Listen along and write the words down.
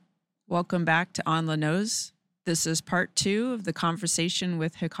Welcome back to On the Nose. This is part 2 of the conversation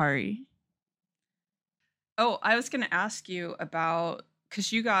with Hikari. Oh, I was going to ask you about,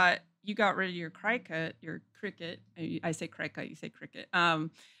 because you got rid of your cricket. I say cricket, you say cricket. Oh,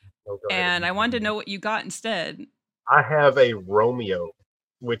 go ahead. And I wanted to know what you got instead. I have a Romeo,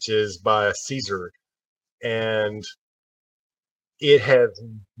 which is by a Caesar, and it has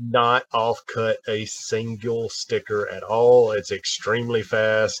not off-cut a single sticker at all. It's extremely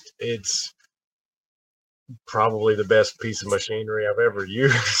fast. It's probably the best piece of machinery I've ever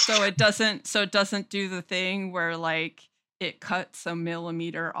used. So it doesn't do the thing where like it cuts a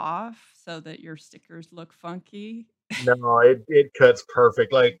millimeter off so that your stickers look funky. No, it cuts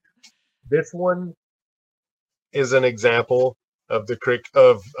perfect. Like this one is an example of the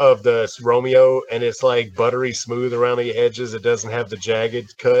the Romeo, and it's like buttery smooth around the edges. It doesn't have the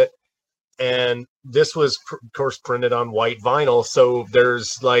jagged cut. And this was of course printed on white vinyl, so there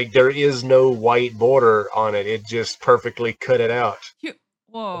is no white border on it. It just perfectly cut it out.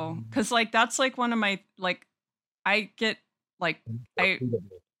 Whoa, because like that's like one of my like I get like I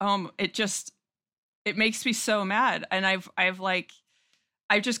it makes me so mad, and I've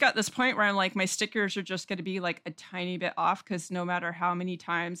just got this point where I'm like, my stickers are just going to be like a tiny bit off because no matter how many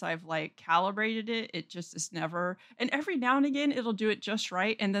times I've like calibrated it, it just is never. And every now and again, it'll do it just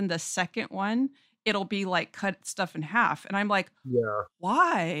right. And then the second one, it'll be like cut stuff in half. And I'm like, Yeah.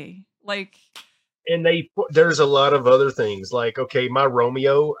 why? Like, And there's a lot of other things like, okay, my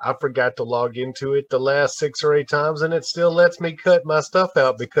Romeo, I forgot to log into it the last 6 or 8 times, and it still lets me cut my stuff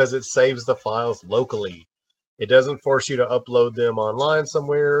out because it saves the files locally. It doesn't force you to upload them online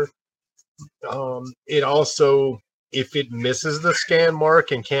somewhere. It also, if it misses the scan mark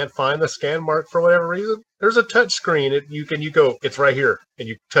and can't find the scan mark for whatever reason, there's a touch screen. You go, it's right here, and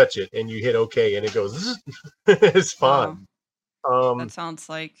you touch it and you hit OK, and it goes. It's fine. That sounds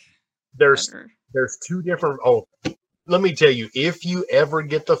like there's better. there's two different. Oh, let me tell you, if you ever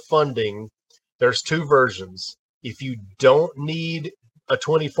get the funding, there's two versions. If you don't need a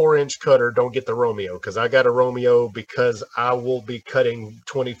 24-inch cutter, don't get the Romeo, because I got a Romeo because I will be cutting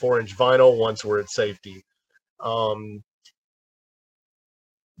 24-inch vinyl once we're at safety. Um,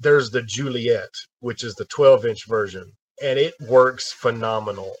 there's the Juliet, which is the 12-inch version, and it works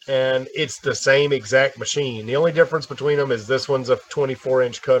phenomenal. And it's the same exact machine. The only difference between them is this one's a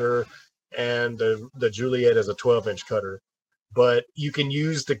 24-inch cutter, and the Juliet is a 12-inch cutter. But you can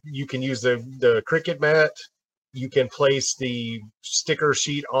use the Cricut mat. You can place the sticker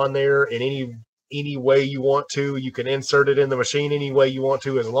sheet on there in any way you want to. You can insert it in the machine any way you want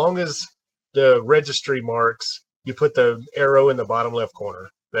to, as long as the registry marks. You put the arrow in the bottom left corner.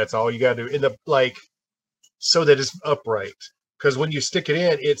 That's all you got to do in the so that it's upright. Because when you stick it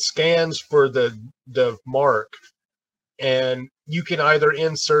in, it scans for the mark, and you can either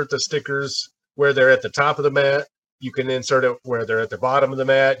insert the stickers where they're at the top of the mat. You can insert it where they're at the bottom of the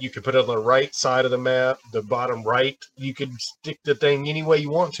mat. You can put it on the right side of the mat, the bottom right. You can stick the thing any way you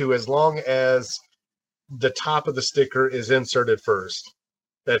want to, as long as the top of the sticker is inserted first.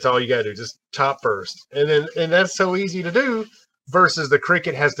 That's all you got to do, just top first. And that's so easy to do, versus the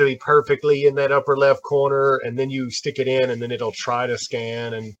Cricut has to be perfectly in that upper left corner, and then you stick it in, and then it'll try to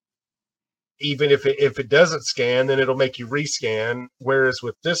scan, and even if it doesn't scan, then it'll make you rescan. Whereas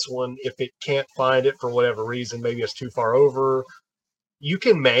with this one, if it can't find it for whatever reason, maybe it's too far over, you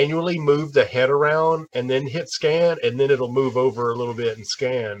can manually move the head around and then hit scan, and then it'll move over a little bit and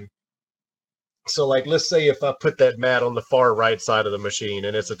scan. So like, let's say if I put that mat on the far right side of the machine,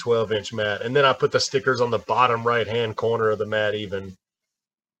 and it's a 12-inch mat, and then I put the stickers on the bottom right hand corner of the mat, even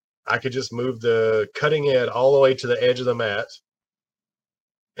I could just move the cutting head all the way to the edge of the mat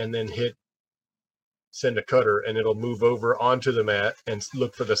and then hit send a cutter, and it'll move over onto the mat and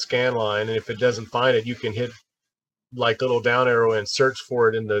look for the scan line. And if it doesn't find it, you can hit like little down arrow and search for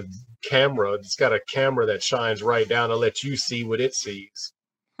it in the camera. It's got a camera that shines right down to let you see what it sees.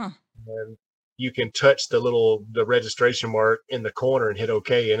 Huh. And you can touch the registration mark in the corner and hit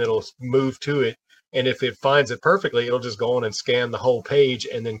OK, and it'll move to it. And if it finds it perfectly, it'll just go on and scan the whole page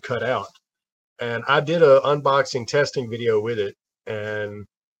and then cut out. And I did a unboxing testing video with it, and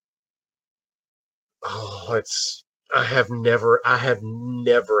I have never had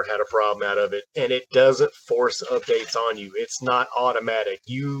a problem out of it, and it doesn't force updates on you. It's not automatic.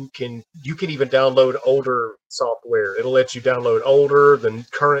 You can even download older software. It'll let you download older than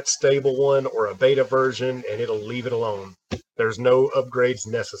current stable one or a beta version, and it'll leave it alone. There's no upgrades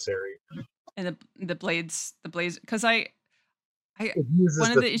necessary. And the blades, because one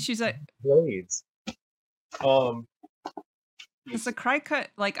of the issues blades. Because the Cricut,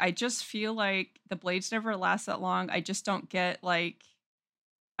 like, I just feel like the blades never last that long. I just don't get, like,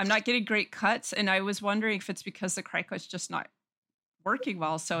 I'm not getting great cuts, and I was wondering if it's because the Crico's just not working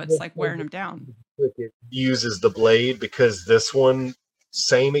well, so it's like wearing them down. Cricket uses the blade because this one,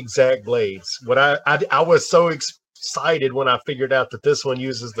 same exact blades. What I was so excited when I figured out that this one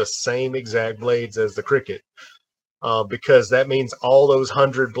uses the same exact blades as the Cricket, because that means all those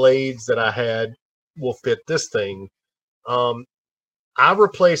 100 blades that I had will fit this thing. Um, I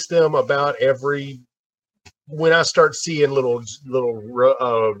replace them about every when I start seeing little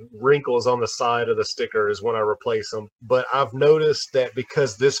wrinkles on the side of the sticker is when I replace them. But I've noticed that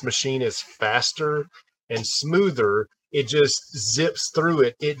because this machine is faster and smoother, it just zips through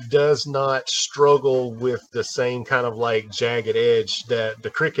it. It does not struggle with the same kind of like jagged edge that the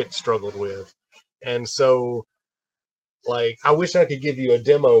Cricut struggled with. And so, like, I wish I could give you a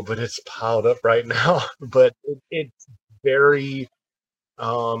demo, but it's piled up right now. But it's very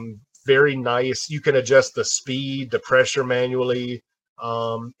very nice. You can adjust the speed, the pressure manually.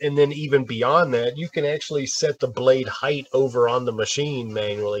 And then even beyond that, you can actually set the blade height over on the machine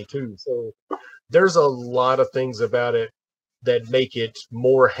manually too. So there's a lot of things about it that make it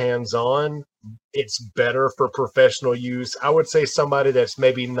more hands-on. It's better for professional use. I would say somebody that's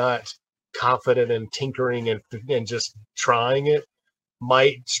maybe not confident in tinkering and just trying it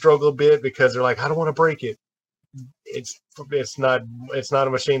might struggle a bit because they're like, I don't want to break it. it's it's not a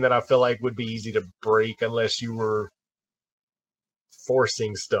machine that I feel like would be easy to break unless you were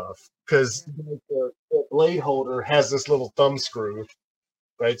forcing stuff. Because the blade holder has this little thumb screw,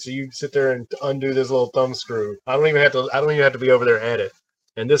 right? So you sit there and undo this little thumb screw. I don't even have to be over there at it.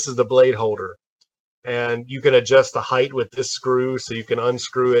 And this is the blade holder. And you can adjust the height with this screw, so you can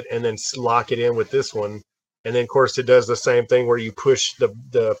unscrew it and then lock it in with this one. And then, of course, it does the same thing where you push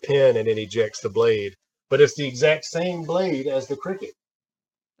the pin and it ejects the blade. But it's the exact same blade as the Cricut.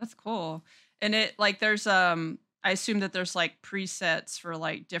 That's cool. And it like there's I assume that there's like presets for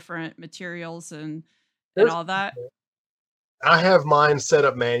like different materials and There's, all that. I have mine set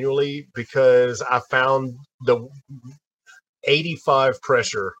up manually because I found the 85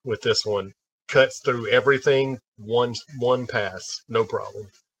 pressure with this one cuts through everything one pass, no problem,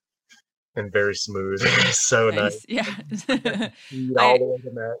 and very smooth. So nice. Nice. Yeah. All I the way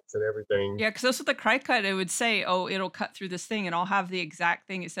to max and everything. yeah, because that's what the cry cut it would say, oh, it'll cut through this thing and I'll have the exact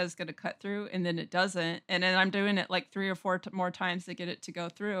thing it says it's gonna cut through, and then it doesn't. And then I'm doing it like three or four more times to get it to go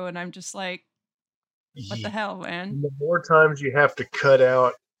through, and I'm just like, what the hell, man? The more times you have to cut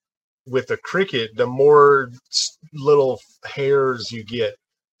out with a Cricut, the more little hairs you get.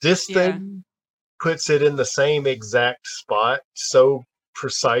 This Yeah. thing puts it in the same exact spot so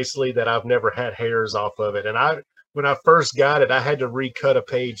precisely that I've never had hairs off of it. And when I first got it, I had to recut a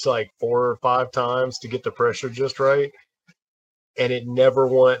page like 4 or 5 times to get the pressure just right. And it never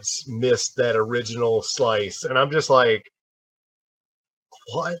once missed that original slice. And I'm just like,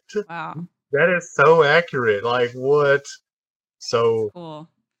 what? Wow. That is so accurate. Like, what? That's So cool.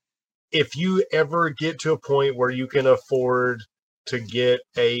 if you ever get to a point where you can afford to get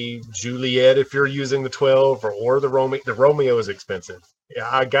a Juliet, if you're using the 12 or the Romeo is expensive. Yeah,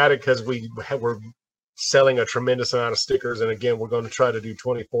 I got it because we're selling a tremendous amount of stickers, and again, we're going to try to do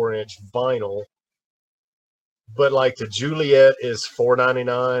 24-inch vinyl. But like the Juliet is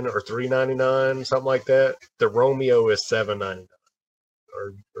 $4.99 or $3.99, something like that. The Romeo is $7.99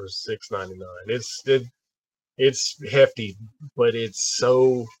 or $6.99. It's hefty, but it's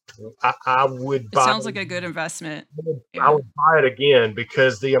so. I would It buy. sounds like a good investment. I Yeah. would buy it again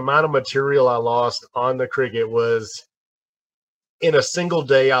because the amount of material I lost on the Cricut was, in a single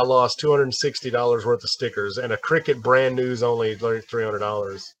day, I lost $260 worth of stickers, and a Cricut brand new is only like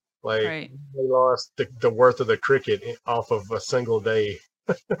 $300. Like, Right. they lost the worth of the Cricut off of a single day.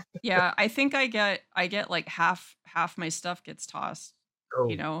 Yeah, I think I get like half my stuff gets tossed,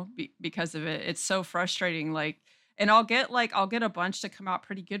 Oh, because of it. It's so frustrating. Like, and I'll get a bunch to come out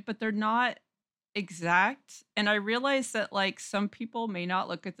pretty good, but they're not exact. And I realize that like some people may not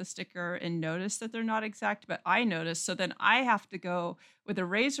look at the sticker and notice that they're not exact, but I notice. So then I have to go with a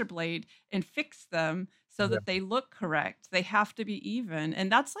razor blade and fix them so yeah, that they look correct. They have to be even. And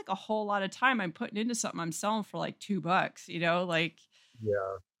that's like a whole lot of time I'm putting into something I'm selling for like $2, like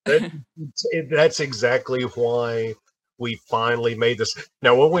yeah. That's exactly why we finally made this.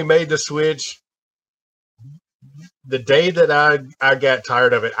 Now, when we made the switch, the day that I got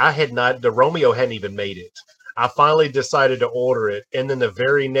tired of it, the Romeo hadn't even made it. I finally decided to order it, and then the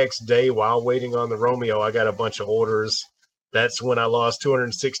very next day, while waiting on the Romeo, I got a bunch of orders. That's when I lost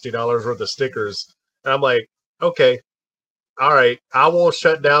 $260 worth of stickers. And I'm like, okay, all right, I will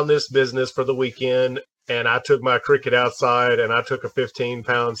shut down this business for the weekend. And I took my Cricut outside, and I took a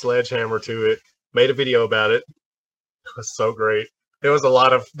 15-pound sledgehammer to it, made a video about it. It was so great. there was a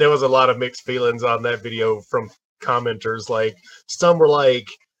lot of mixed feelings on that video from commenters. Like some were like,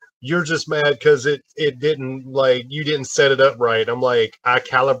 "You're just mad because it didn't like you didn't set it up right." I'm like, I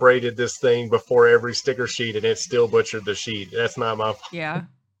calibrated this thing before every sticker sheet, and it still butchered the sheet. That's not my fault. Yeah.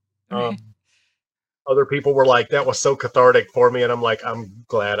 Um, Right. Other people were like, "That was so cathartic for me," and I'm like, "I'm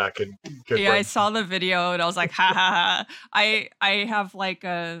glad I could Yeah, I bring." saw the video and I was like, ha ha ha. I have like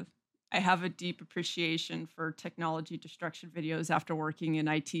I have a deep appreciation for technology destruction videos after working in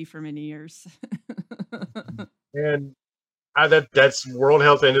IT for many years. And that's World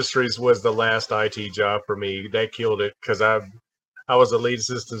Health Industries was the last IT job for me. That killed it because I was a lead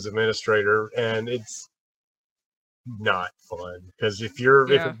systems administrator, and it's not fun because if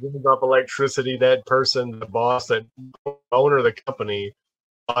Yeah. it brings up electricity, that person, the boss, that owner of the company,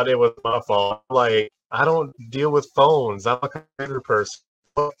 thought it was my fault. Like I don't deal with phones. I'm a computer person.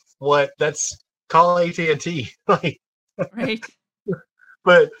 What? That's call AT&T. Like, Right.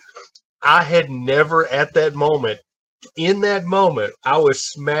 but I had never at that moment. In that moment, I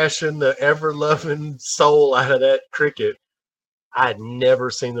was smashing the ever loving soul out of that cricket. I'd never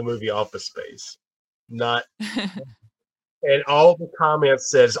seen the movie Office Space. Not and all the comments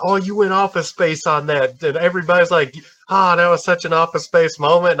says, "Oh, you went Office Space on that," and everybody's like, "Ah, oh, that was such an Office Space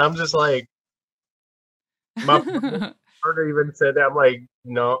moment." And I'm just like, my partner even said that. I'm like,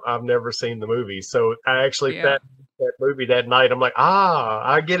 "No, I've never seen the movie." So I actually Yeah. sat that movie that night. I'm like, "Ah,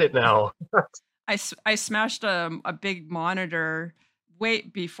 I get it now." I smashed a big monitor way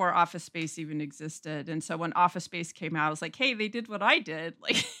before Office Space even existed. And so when Office Space came out, I was like, hey, they did what I did.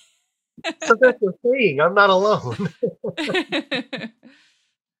 Like So that's the thing. I'm not alone. I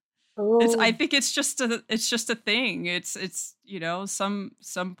Oh. think it's just a thing. It's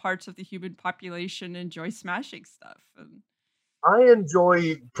some parts of the human population enjoy smashing stuff. And I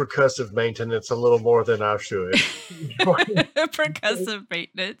enjoy percussive maintenance a little more than I should. percussive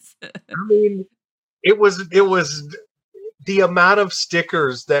maintenance. I mean, it was the amount of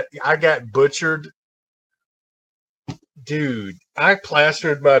stickers that I got butchered. Dude, I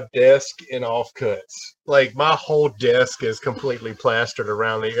plastered my desk in offcuts. Like my whole desk is completely plastered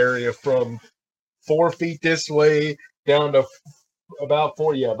around the area from 4 feet this way down to about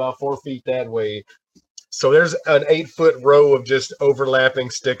 4 feet that way. So there's an 8 foot row of just overlapping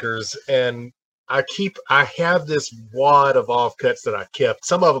stickers, and I have this wad of offcuts that I kept.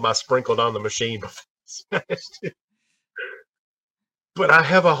 Some of them I sprinkled on the machine before I smashed it. But I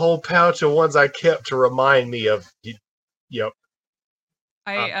have a whole pouch of ones I kept to remind me of. Yep. Uh,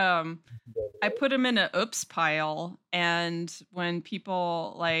 I I put them in a oops pile, and when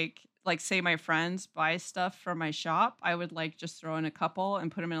people like say my friends buy stuff from my shop, I would like just throw in a couple and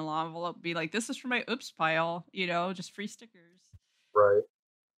put them in a little envelope, be like, "This is for my oops pile," just free stickers. right.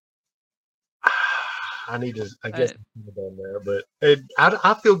 I need to. I guess But I should have done there, but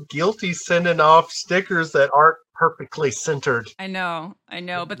I feel guilty sending off stickers that aren't perfectly centered. I know,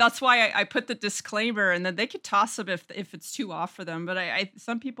 but that's why I put the disclaimer, and then they could toss them if it's too off for them. But I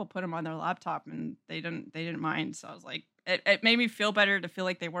some people put them on their laptop and they didn't mind, so I was like, it made me feel better to feel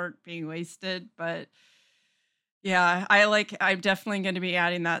like they weren't being wasted, but. Yeah, I'm definitely going to be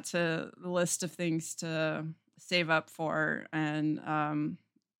adding that to the list of things to save up for, and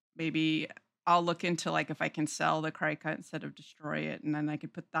maybe I'll look into like if I can sell the cry cut instead of destroy it, and then I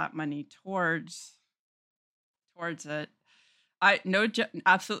could put that money towards it.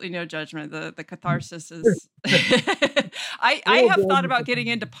 Absolutely no judgment. The catharsis is. I Oh, have thought about getting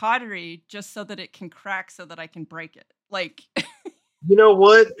God. into pottery just so that it can crack so that I can break it. Like You know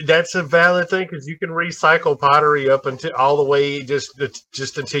what? That's a valid thing because you can recycle pottery up until all the way just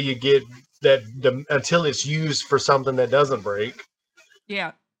until you get until it's used for something that doesn't break.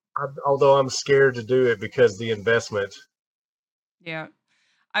 yeah, Although I'm scared to do it because the investment. yeah.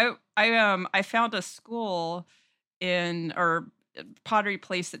 I found a school in or pottery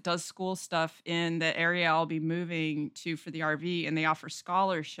place that does school stuff in the area I'll be moving to for the RV, and they offer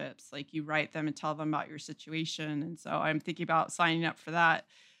scholarships. Like you write them and tell them about your situation, and so I'm thinking about signing up for that.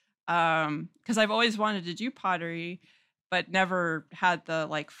 Because I've always wanted to do pottery, but never had the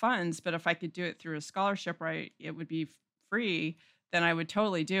like funds. But if I could do it through a scholarship, right, it would be free. Then I would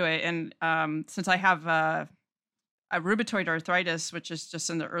totally do it. And since I have a rheumatoid arthritis, which is just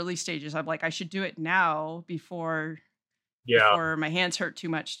in the early stages, I'm like, I should do it now Yeah. before my hands hurt too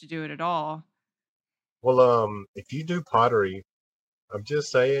much to do it at all. Well, if you do pottery, I'm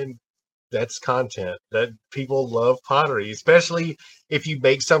just saying that's content that people love pottery, especially if you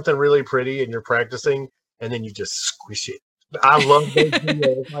make something really pretty and you're practicing and then you just squish it. I love those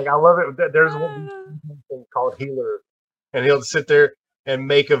videos. Like I love it. There's one thing called Healer, and he'll sit there and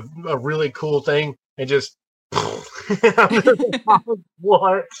make a really cool thing and just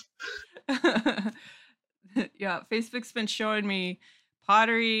What? Yeah, Facebook's been showing me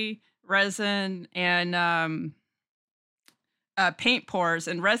pottery, resin, and paint pours.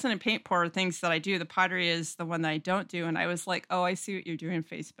 And resin and paint pour are things that I do. The pottery is the one that I don't do. And I was like, oh, I see what you're doing,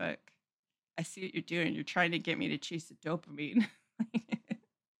 Facebook. I see what you're doing. You're trying to get me to chase the dopamine.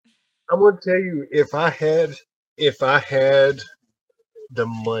 I'm gonna tell you, if I had the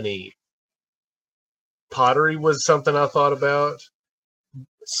money, pottery was something I thought about.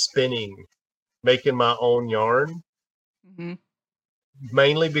 Spinning, making my own yarn, Hmm.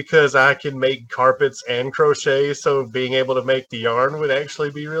 mainly because I can make carpets and crochet, so being able to make the yarn would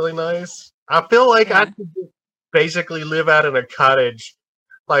actually be really nice. I feel like I Yeah. could just basically live out in a cottage,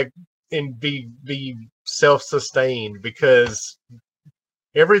 like, and be self-sustained, because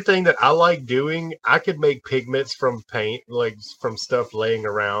everything that I like doing, I could make pigments from paint, like from stuff laying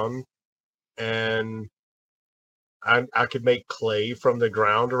around, and I could make clay from the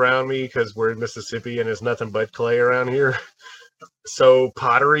ground around me because we're in Mississippi and there's nothing but clay around here. So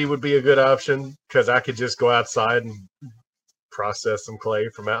pottery would be a good option because I could just go outside and process some clay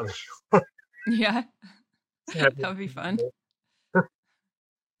from out in Yeah. the That would be fun.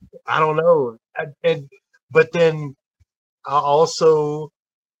 I don't know. But then I also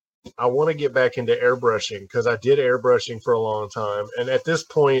I want to get back into airbrushing because I did airbrushing for a long time, and at this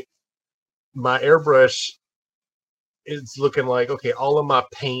point, my airbrush is looking like, okay, all of my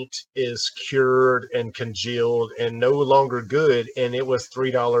paint is cured and congealed and no longer good, and it was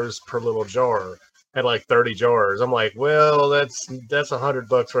 $3 per little jar. Had like 30 jars. I'm like, well, that's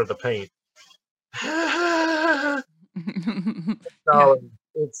 $100 worth of paint. Yeah.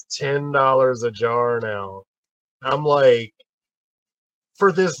 It's $10 a jar now. I'm like,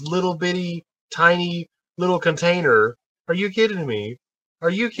 for this little bitty, tiny little container. Are you kidding me? Are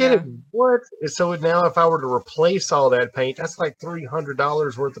you kidding Yeah. me? What? So now, if I were to replace all that paint, that's like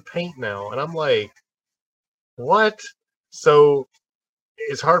 $300 worth of paint now. And I'm like, what? So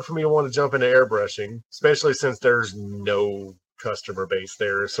it's hard for me to want to jump into airbrushing, especially since there's no customer base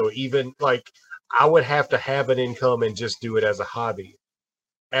there. So even like, I would have to have an income and just do it as a hobby.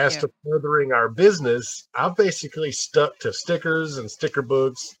 As Yeah. to furthering our business, I've basically stuck to stickers and sticker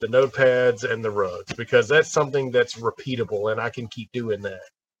books, the notepads, and the rugs because that's something that's repeatable and I can keep doing that.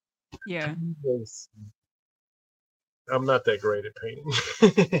 Yeah. Because I'm not that great at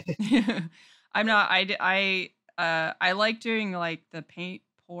painting. I'm not. I like doing like the paint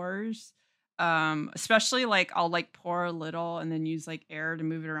pours. Especially like I'll like pour a little and then use like air to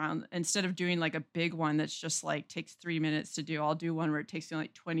move it around instead of doing like a big one that's just like takes 3 minutes to do. I'll do one where it takes me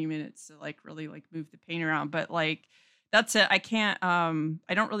like 20 minutes to like really like move the paint around. But like that's it. I can't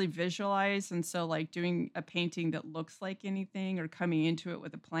I don't really visualize, and so like doing a painting that looks like anything or coming into it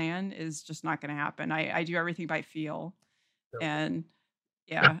with a plan is just not gonna happen. I do everything by feel. And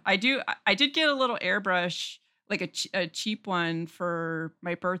yeah, I did get a little airbrush, like a cheap one for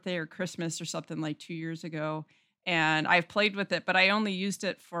my birthday or Christmas or something like 2 years ago, and I've played with it, but I only used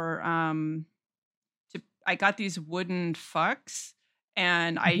it for, I got these wooden fucks,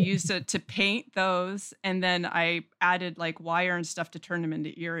 and I used it to paint those, and then I added, like, wire and stuff to turn them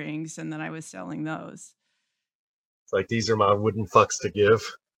into earrings, and then I was selling those. It's like, these are my wooden fucks to give.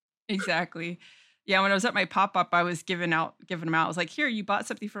 Exactly. Yeah, when I was at my pop-up, I was giving them out. I was like, "Here, you bought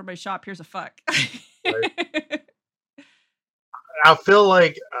something from my shop. Here's a fuck." Right? I feel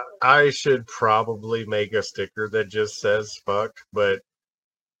like I should probably make a sticker that just says fuck, but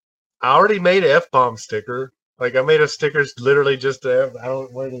I already made an F bomb sticker. Like, I made a sticker literally just to F. I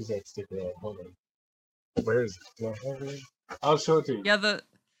don't. Where is that sticker at? Hold on. Where is it? Do I have it? I'll show it to you. Yeah,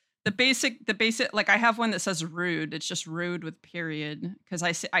 the basic like I have one that says rude. It's just rude with period because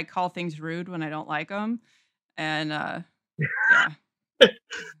I call things rude when I don't like them, and yeah,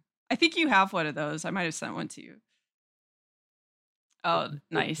 I think you have one of those. I might have sent one to you. Oh,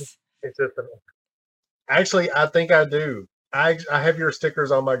 nice. It's just actually, I think I do. I have your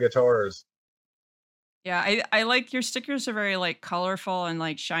stickers on my guitars. Yeah, I like your stickers are very like colorful and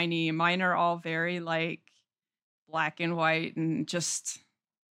like shiny. Mine are all very like black and white and just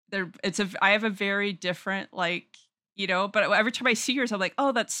I have a very different like but every time I see yours I'm like,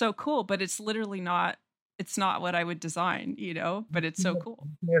 oh, that's so cool, but it's not what I would design, but it's so cool.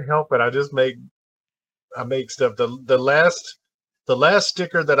 Can't help it. I make stuff. The last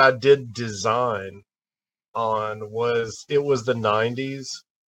sticker that I did design on was the 90s,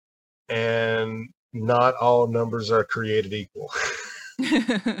 and not all numbers are created equal.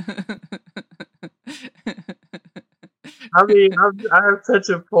 I mean, I'm such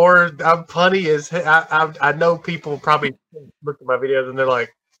a poor. I'm punny as I know people probably look at my videos and they're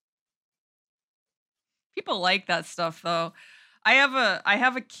like, People like that stuff though. I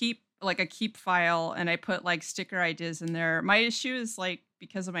have a keep file, and I put like sticker ideas in there. My issue is like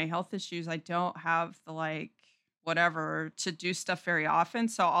because of my health issues, I don't have the like whatever to do stuff very often.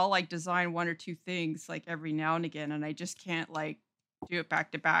 So I'll like design one or two things like every now and again, and I just can't like do it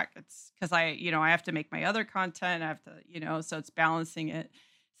back to back. It's because I have to make my other content. I have to, so it's balancing it.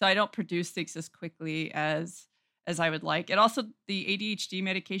 So I don't produce things as quickly as I would like. It also the ADHD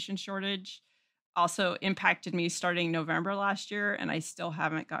medication shortage also impacted me starting November last year, and I still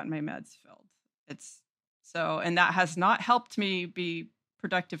haven't gotten my meds filled. It's and that has not helped me be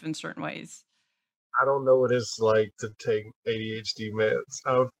productive in certain ways. I don't know what it's like to take ADHD meds.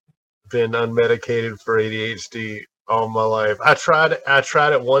 I've been unmedicated for ADHD all my life. I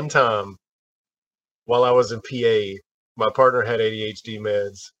tried it one time while I was in PA. My partner had ADHD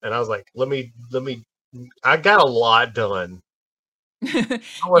meds, and I was like, let me. I got a lot done. I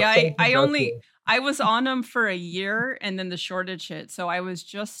was Yeah, so I productive. I was on them for a year, and then the shortage hit. So I was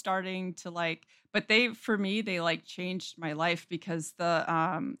just starting to like, but for me they like changed my life because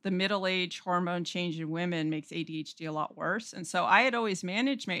the middle age hormone change in women makes ADHD a lot worse. And so I had always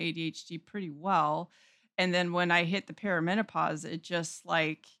managed my ADHD pretty well. And then when I hit the perimenopause, it just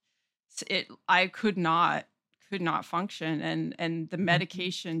like it I could not function, and the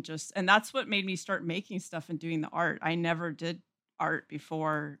medication just, and that's what made me start making stuff and doing the art. I never did art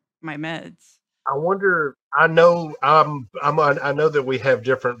before my meds. I wonder. I know that we have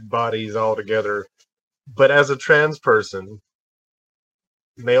different bodies altogether, but as a trans person,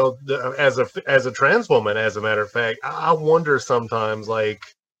 male, as a trans woman, as a matter of fact, I wonder sometimes, like,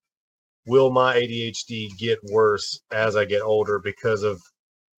 will my ADHD get worse as I get older because of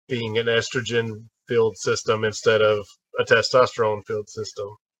being an estrogen filled system instead of a testosterone filled system?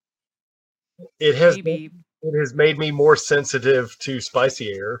 It has Maybe. it has made me more sensitive to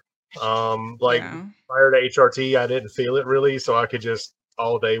spicy air. Like Yeah. prior to HRT, I didn't feel it really, so I could just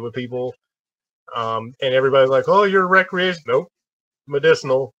all day with people. And everybody's like, "Oh, you're recreation." Nope,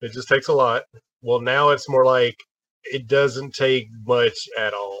 medicinal. It just takes a lot. Well, now it's more like it doesn't take much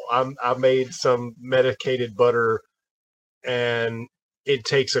at all. I made some medicated butter, and it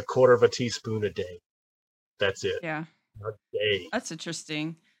takes a quarter of a teaspoon a day. That's it. Yeah. A day. That's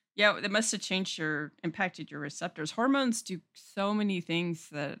interesting. Yeah, it must have impacted your receptors. Hormones do so many things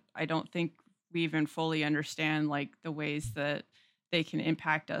that I don't think we even fully understand, like the ways that they can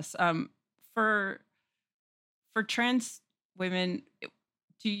impact us. For trans women,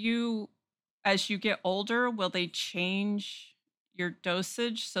 do you, as you get older, will they change your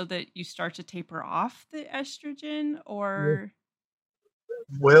dosage so that you start to taper off the estrogen, or?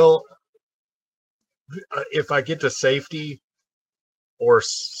 Well, if I get to safety or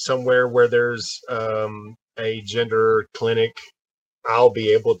somewhere where there's a gender clinic, I'll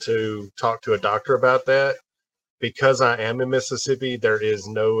be able to talk to a doctor about that. Because I am in Mississippi, there is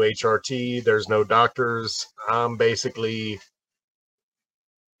no HRT, there's no doctors. I'm basically,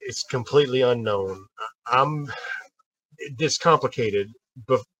 it's completely unknown. I'm, it's complicated,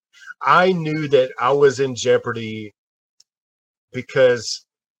 but I knew that I was in jeopardy because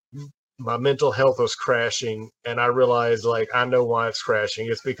my mental health was crashing, and I realized, like, I know why it's crashing.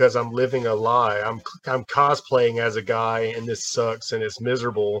 It's because I'm living a lie. I'm cosplaying as a guy, and this sucks and it's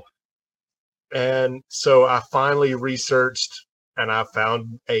miserable. And so I finally researched, and I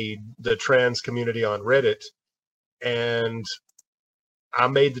found the trans community on Reddit, and I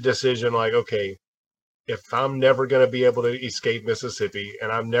made the decision, like, okay, if I'm never going to be able to escape Mississippi,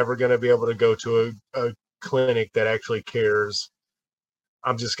 and I'm never going to be able to go to a clinic that actually cares,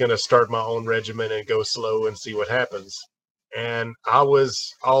 I'm just going to start my own regimen and go slow and see what happens. And I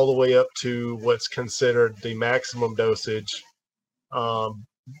was all the way up to what's considered the maximum dosage, um,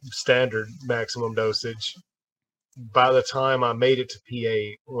 standard maximum dosage. By the time I made it to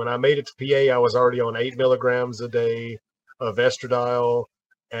PA, when I made it to PA, I was already on 8 milligrams a day of estradiol,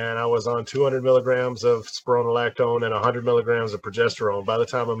 and I was on 200 milligrams of spironolactone and 100 milligrams of progesterone. By the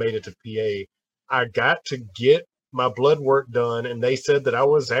time I made it to PA, I got to get my blood work done, and they said that I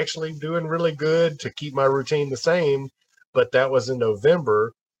was actually doing really good to keep my routine the same. But that was in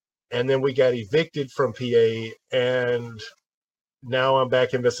November, and then we got evicted from PA, and now I'm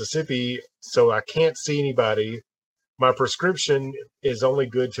back in Mississippi, so I can't see anybody. My prescription is only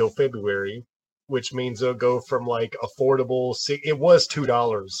good till February, which means it'll go from like affordable. It was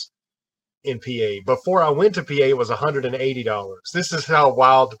 $2 in PA. Before I went to PA, it was $180. This is how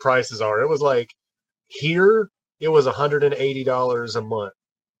wild the prices are. It was like here, it was $180 a month.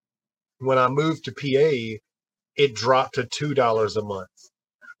 When I moved to PA, it dropped to $2 a month.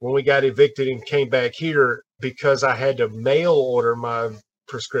 When we got evicted and came back here, because I had to mail order my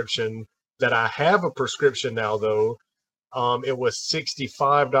prescription, that I have a prescription now, though, it was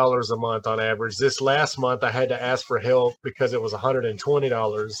 $65 a month on average. This last month, I had to ask for help because it was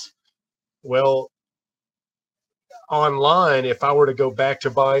 $120. Well, online, if I were to go back to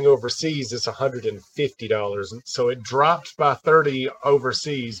buying overseas, it's $150. So it dropped by 30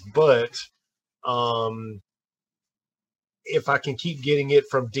 overseas, but um, if I can keep getting it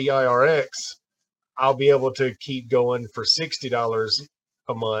from DIRX, I'll be able to keep going for $60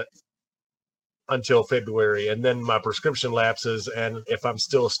 a month until February, and then my prescription lapses, and if I'm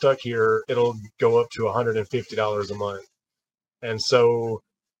still stuck here, it'll go up to $150 a month. And so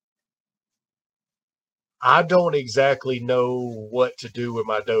I don't exactly know what to do with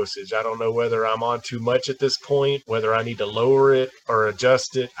my dosage. I don't know whether I'm on too much at this point, whether I need to lower it or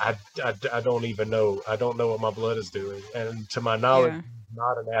adjust it. I don't even know. I don't know what my blood is doing. And to my knowledge, Yeah.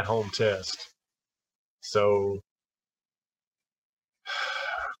 not an at home test. So,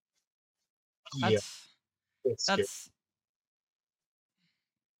 yeah, That's it's scary. that's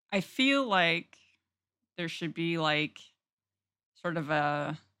I feel like there should be like sort of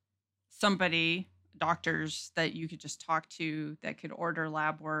a somebody doctors that you could just talk to that could order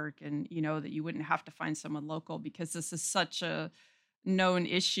lab work, and that you wouldn't have to find someone local, because this is such a known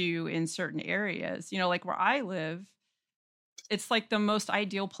issue in certain areas. Like where I live, it's like the most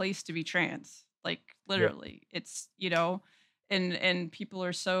ideal place to be trans, like Yeah, literally. It's and people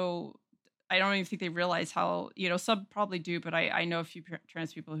are so, I don't even think they realize how, some probably do, but I know a few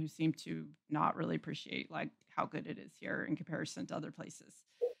trans people who seem to not really appreciate like how good it is here in comparison to other places.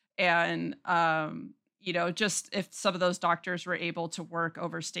 And just if some of those doctors were able to work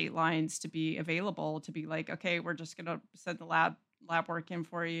over state lines to be available, to be like, okay, we're just going to send the lab work in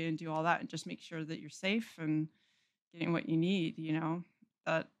for you and do all that, and just make sure that you're safe and getting what you need,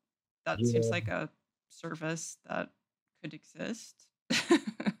 that that seems yeah. like a service that could exist.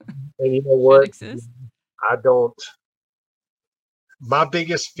 And you know Should what? exist. I don't. My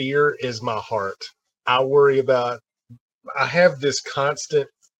biggest fear is my heart. I worry about. I have this constant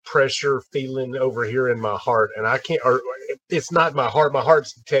pressure feeling over here in my heart, and I can't. Or it's not my heart. My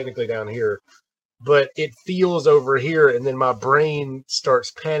heart's technically down here, but it feels over here, and then my brain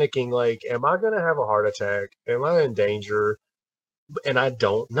starts panicking. Like, am I going to have a heart attack? Am I in danger? And I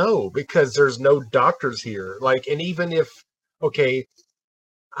don't know because there's no doctors here. Like, and even if okay,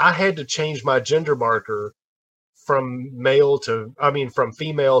 I had to change my gender marker from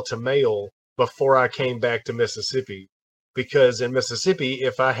female to male before I came back to Mississippi. Because in Mississippi,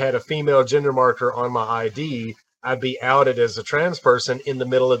 if I had a female gender marker on my ID, I'd be outed as a trans person in the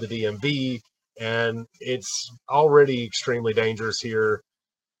middle of the DMV. And it's already extremely dangerous here.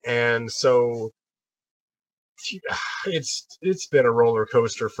 And so it's been a roller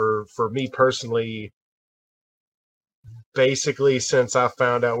coaster for me personally, basically since I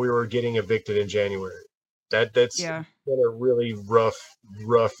found out we were getting evicted in January. That's Yeah. been a really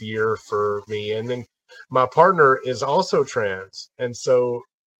rough year for me. And then my partner is also trans, and so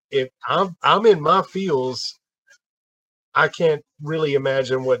if I'm in my feels, I can't really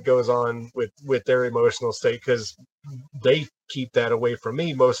imagine what goes on with their emotional state because they keep that away from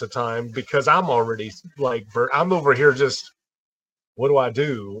me most of the time because I'm already like I'm over here just what do I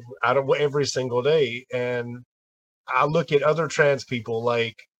do? I don't every single day, and I look at other trans people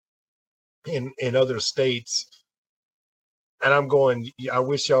like in other states, and I'm going, I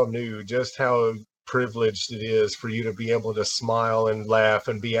wish y'all knew just how privileged it is for you to be able to smile and laugh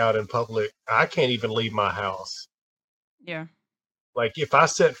and be out in public. I can't even leave my house. Yeah. Like if I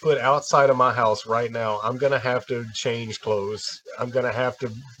set foot outside of my house right now, I'm gonna have to change clothes. I'm gonna have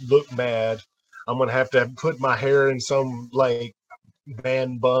to look mad. I'm gonna have to put my hair in some like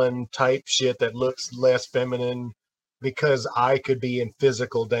man bun type shit that looks less feminine because I could be in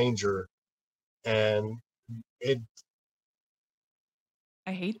physical danger. And it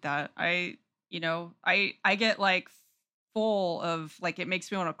I hate that. I get like full of like, it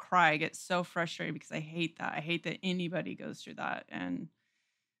makes me want to cry. I get so frustrated because I hate that. I hate that anybody goes through that, and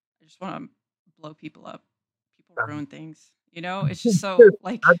I just want to blow people up. People ruin things. It's just so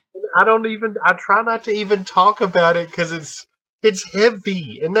like I, I don't even I try not to even talk about it because it's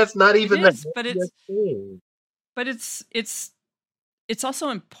heavy and that's not it even the is, but heaviest thing. it's also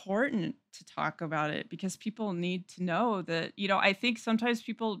important to talk about it because people need to know that, I think sometimes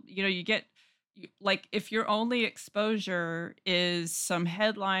people, you get like, if your only exposure is some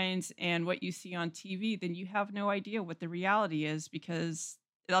headlines and what you see on TV, then you have no idea what the reality is, because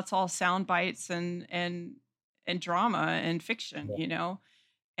that's all sound bites and drama and fiction, Yeah,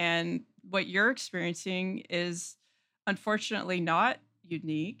 and what you're experiencing is unfortunately not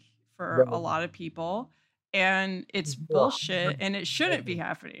unique for a no, lot of people, and it's no, bullshit, and it shouldn't be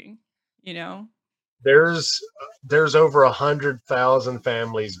happening. you know? There's over 100,000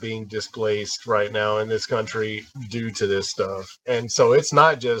 families being displaced right now in this country due to this stuff, and so it's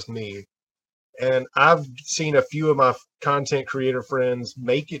not just me. And I've seen a few of my content creator friends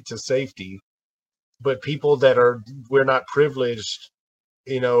make it to safety, but people that we're not privileged,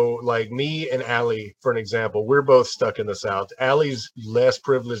 like me and Allie, for an example, we're both stuck in the South. Allie's less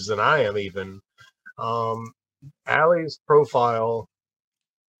privileged than I am even. Um, Allie's profile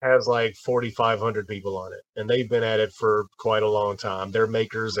has like 4,500 people on it, and they've been at it for quite a long time. They're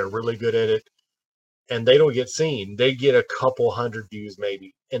makers, they're really good at it, and they don't get seen. They get a couple hundred views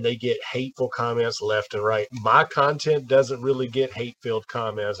maybe, and they get hateful comments left and right. My content doesn't really get hate-filled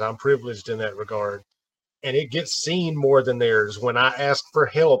comments. I'm privileged in that regard, and it gets seen more than theirs. When I ask for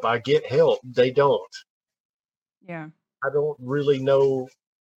help, I get help. They don't. Yeah. I don't really know,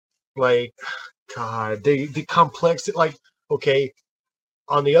 like, God, the complexity. Like, okay,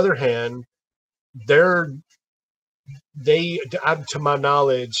 on the other hand, to my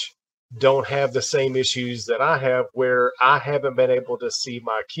knowledge, don't have the same issues that I have, where I haven't been able to see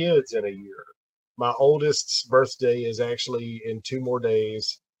my kids in a year. My oldest's birthday is actually in 2 more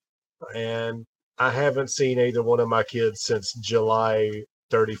days, and I haven't seen either one of my kids since July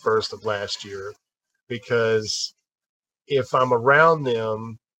 31st of last year, because if I'm around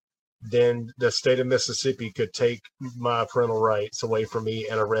them, then the state of Mississippi could take my parental rights away from me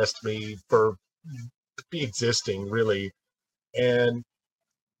and arrest me for existing, really. And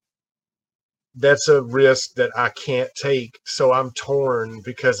that's a risk that I can't take. So I'm torn,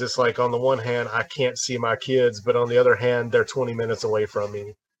 because it's like, on the one hand, I can't see my kids, but on the other hand, they're 20 minutes away from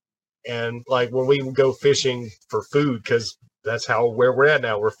me. And like, when we go fishing for food, because that's where we're at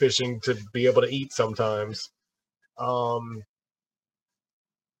now, we're fishing to be able to eat sometimes.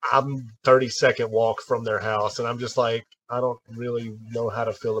 I'm 30-second walk from their house, and I'm just like, I don't really know how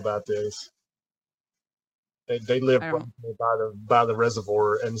to feel about this. They live I right don't. by the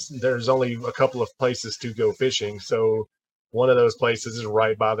reservoir, and there's only a couple of places to go fishing. So one of those places is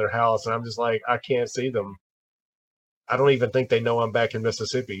right by their house, and I'm just like, I can't see them. I don't even think they know I'm back in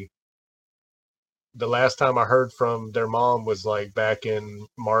Mississippi. The last time I heard from their mom was like back in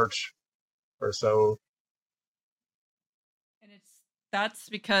March or so. And that's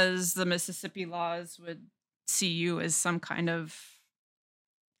because the Mississippi laws would see you as some kind of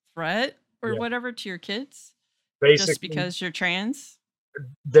threat or Yeah, whatever to your kids just basically, because you're trans.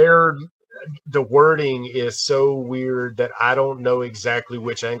 they're the wording is so weird that I don't know exactly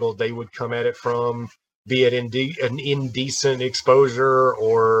which angle they would come at it from, be it an indecent exposure,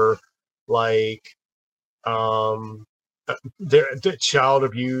 or like the child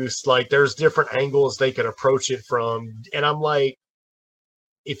abuse. Like, there's different angles they could approach it from, and I'm like,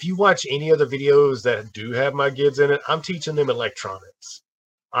 if you watch any of the videos that do have my kids in it, I'm teaching them electronics.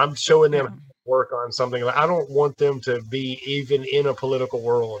 I'm showing them Yeah. how to work on something. I don't want them to be even in a political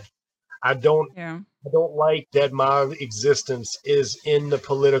world. I don't Yeah. I don't like that my existence is in the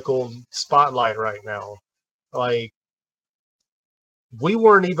political spotlight right now. Like, we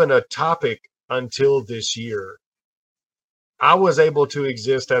weren't even a topic until this year. I was able to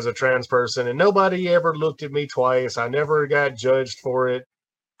exist as a trans person, and nobody ever looked at me twice. I never got judged for it.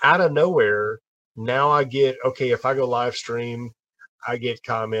 Out of nowhere, now I get, okay, if I go live stream, I get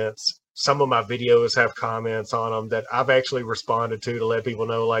comments. Some of my videos have comments on them that I've actually responded to let people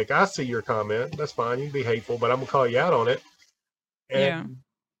know, like, I see your comment. That's fine. You can be hateful, but I'm going to call you out on it. And Yeah.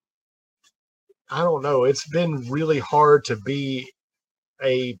 I don't know. It's been really hard to be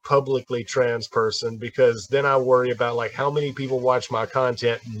a publicly trans person, because then I worry about, like, how many people watch my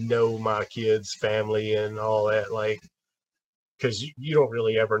content, know my kids, family, and all that. Like, because you don't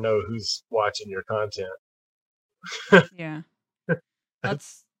really ever know who's watching your content. Yeah. That's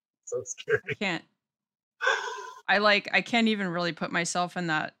That's so I scary. can't I can't even really put myself in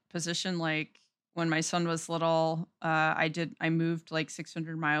that position. Like when my son was little, I moved like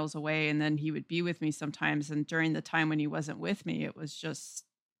 600 miles away, and then he would be with me sometimes, and during the time when he wasn't with me, it's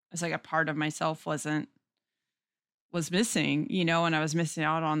like a part of myself was missing, and I was missing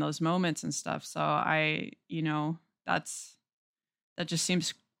out on those moments and stuff. So that's that just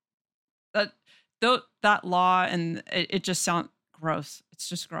seems that though that law, and it just sounds gross. It's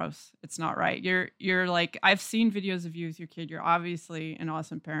just gross. It's not right. You're like, I've seen videos of you with your kid. You're obviously an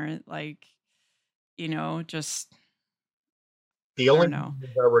awesome parent. Like, just The I only don't know.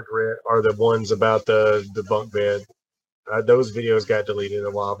 videos I regret are the ones about the bunk bed. Those videos got deleted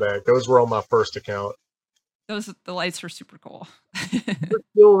a while back. Those were on my first account. The lights were super cool. They're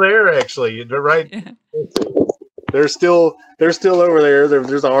still there, actually. They're right. Yeah. They're still over there.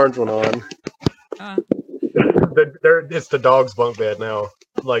 There's an orange one on. Uh, It's the dog's bunk bed now.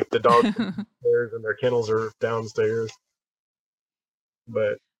 Like the dogs are upstairs and their kennels are downstairs.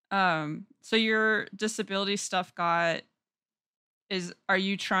 But So your disability stuff got is are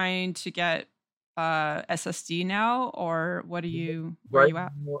you trying to get SSD now, or what are you where are right you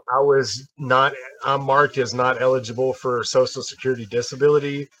at? now, I'm marked as not eligible for Social Security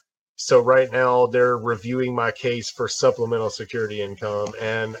disability. So right now they're reviewing my case for supplemental security income.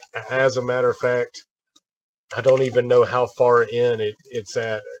 And as a matter of fact, I don't even know how far in it's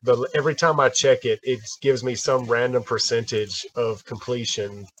at. Every time I check it, it gives me some random percentage of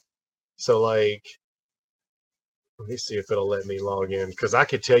completion. So like, let me see if it'll let me log in because I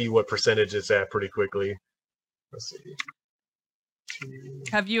could tell you what percentage it's at pretty quickly. Let's see.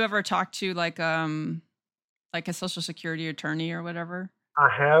 Have you ever talked to like a social security attorney or whatever? I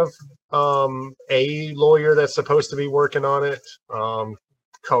have a lawyer that's supposed to be working on it,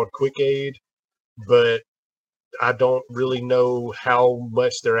 called Quick Aid, but I don't really know how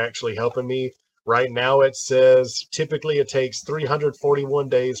much they're actually helping me. Right now, it says typically it takes 341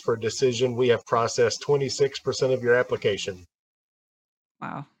 days for a decision. We have processed 26% of your application.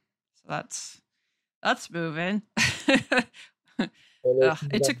 Wow. So that's moving. And Ugh,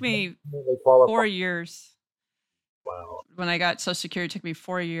 it took me they qualify. 4 years. Wow. When I got Social Security, it took me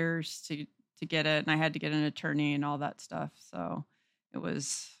 4 years to get it, and I had to get an attorney and all that stuff. So it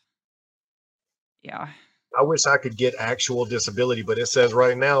was, yeah, I wish I could get actual disability, but it says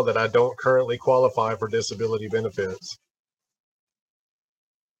right now that I don't currently qualify for disability benefits.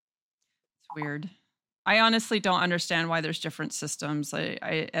 it's weird. I honestly don't understand why there's different systems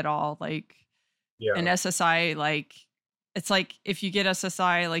at all. Like an Yeah. SSI, like it's like if you get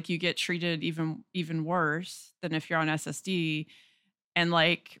SSI, like you get treated even worse than if you're on SSD. And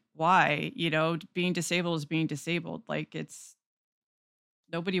like, why? Being disabled is being disabled. Like it's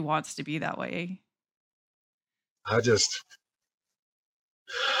nobody wants to be that way. I just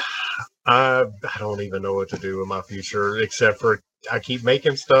I don't even know what to do with my future except for I keep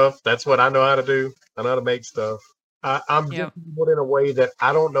making stuff. That's what I know how to do. I know how to make stuff. I'm Yep. disabled in a way that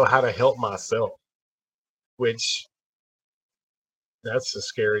I don't know how to help myself, which that's a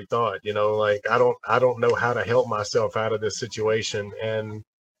scary thought. Like I don't know how to help myself out of this situation. And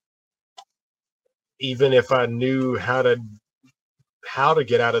even if I knew how to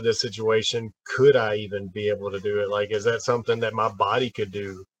get out of this situation, could I even be able to do it? Like, is that something that my body could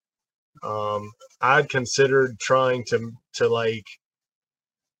do? I'd considered trying to like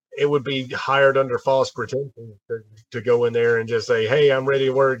it would be hired under false pretenses to go in there and just say, "Hey, I'm ready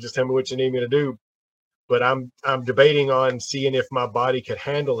to work. Just tell me what you need me to do." But I'm debating on seeing if my body could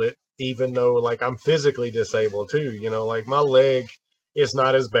handle it, even though like I'm physically disabled too. Like my leg is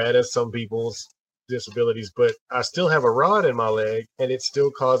not as bad as some people's disabilities, but I still have a rod in my leg, and it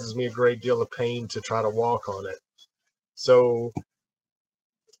still causes me a great deal of pain to try to walk on it. So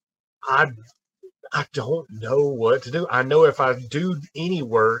I I don't know what to do. I know if I do any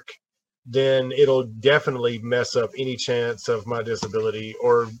work, then it'll definitely mess up any chance of my disability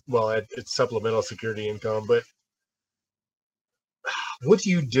or, well, it's supplemental security income. But what do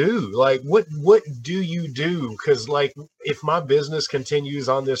you do? Like, what do you do? Because, like, if my business continues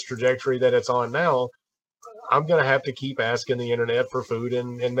on this trajectory that it's on now, I'm going to have to keep asking the internet for food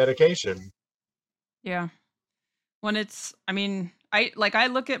and medication. Yeah. When it's I mean, I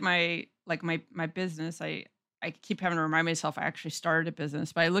look at my business. I keep having to remind myself I actually started a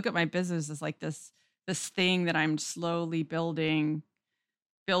business, but I look at my business as like this thing that I'm slowly building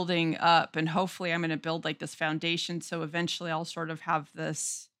up, and hopefully I'm going to build like this foundation so eventually I'll sort of have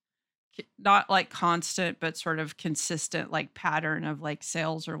this not like constant but sort of consistent like pattern of like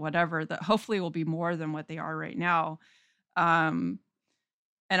sales or whatever that hopefully will be more than what they are right now. Um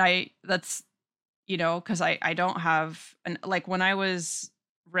and I that's because I don't have and like when I was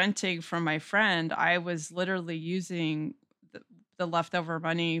renting from my friend, I was literally using the leftover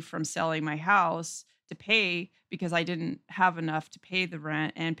money from selling my house to pay because I didn't have enough to pay the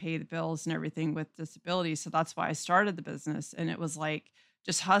rent and pay the bills and everything with disability. So that's why I started the business. And it was like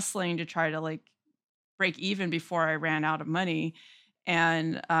just hustling to try to like break even before I ran out of money.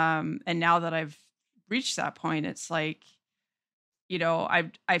 And now that I've reached that point, it's like,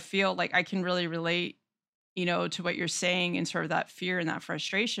 I feel like I can really relate, to what you're saying and sort of that fear and that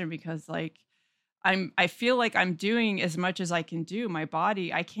frustration because like I feel like I'm doing as much as I can do. My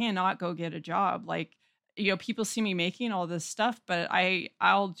body, I cannot go get a job. Like, people see me making all this stuff, but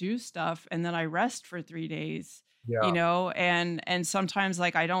I'll do stuff and then I rest for 3 days, Yeah. and sometimes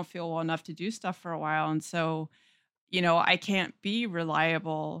like I don't feel well enough to do stuff for a while. And so, I can't be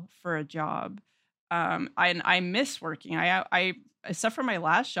reliable for a job. I miss working. I except for my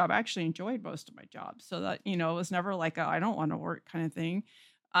last job, I actually enjoyed most of my jobs. So that, it was never like I don't want to work kind of thing.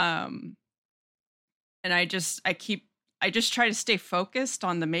 Um, and I just try to stay focused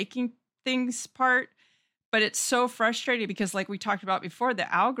on the making things part, but it's so frustrating because like we talked about before, the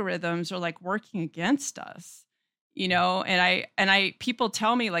algorithms are like working against us, you know, and I people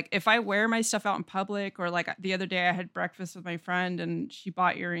tell me like if I wear my stuff out in public, or like the other day I had breakfast with my friend and she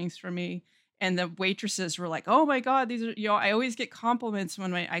bought earrings for me, and the waitresses were like, "Oh my god, these are," you know, I always get compliments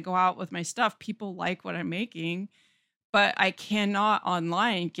when I go out with my stuff. People like what I'm making, but I cannot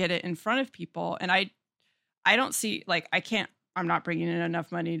online get it in front of people. And I don't see like I'm not bringing in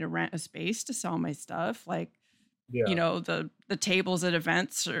enough money to rent a space to sell my stuff. Like, you Yeah. know, the tables at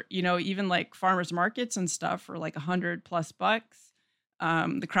events, or, you know, even like farmers markets and stuff for like 100 plus bucks.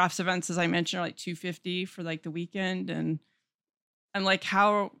 The crafts events, as I mentioned, are like 250 for like the weekend. And I'm like,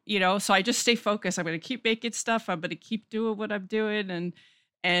 how, you know, so I just stay focused. I'm going to keep making stuff. I'm going to keep doing what I'm doing.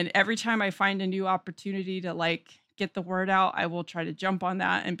 And every time I find a new opportunity to like get the word out, I will try to jump on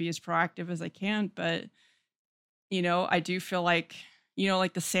that and be as proactive as I can. But, you know, I do feel like, you know,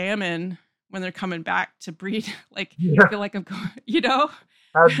 like the salmon when they're coming back to breed, like I Yeah. feel like I'm going, you know?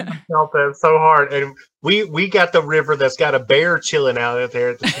 I felt that so hard. And we got the river that's got a bear chilling out there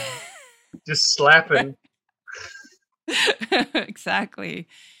at the just slapping. Exactly.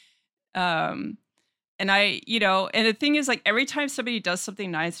 Um, and I, you know, and the thing is like every time somebody does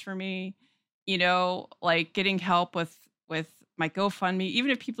something nice for me, you know, like getting help with my GoFundMe, even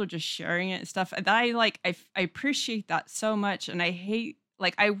if people are just sharing it and stuff, that I like, I appreciate that so much. And I hate,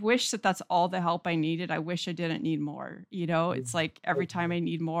 like, I wish that that's all the help I needed. I wish I didn't need more, you know. It's like every time I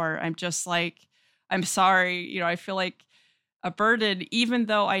need more, I'm just like, I'm sorry, you know. I feel like a burden, even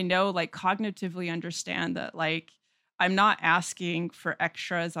though I know, like, cognitively understand that, like, I'm not asking for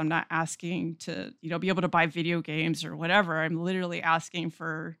extras. I'm not asking to, you know, be able to buy video games or whatever. I'm literally asking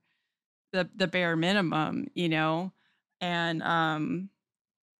for the bare minimum, you know. And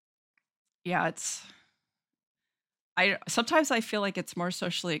yeah, it's, I sometimes I feel like it's more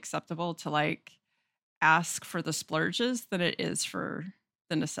socially acceptable to like ask for the splurges than it is for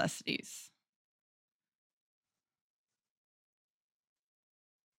the necessities.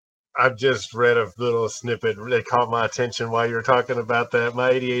 I've just read a little snippet that caught my attention while you were talking about that.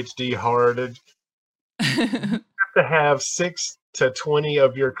 My ADHD hard. You have to have 6 to 20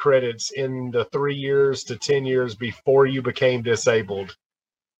 of your credits in the 3 years to 10 years before you became disabled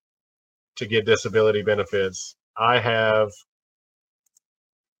to get disability benefits. I have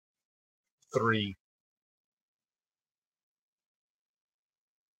 3,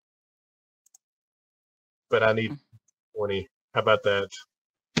 but I need 20. How about that?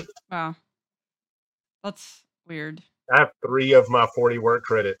 Wow, that's weird. I have 3 of my 40 work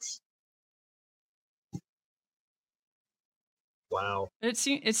credits. Wow. It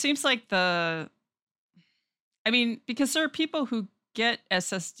seems like I mean, because there are people who get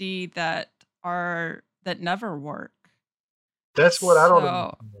SSD that never work. That's what I don't So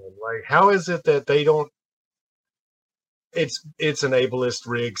understand. Like, how is it that they don't? It's an ableist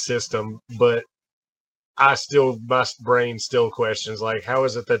rig system, but my brain still questions like, how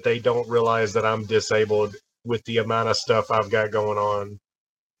is it that they don't realize that I'm disabled with the amount of stuff I've got going on?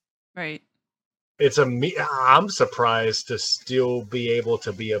 right. I'm surprised to still be able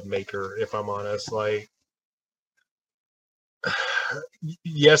to be a maker, if I'm honest. Like,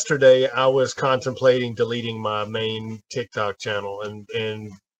 yesterday I was contemplating deleting my main TikTok channel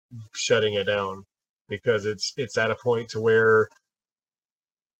and shutting it down because it's at a point to where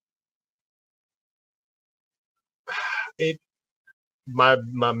it my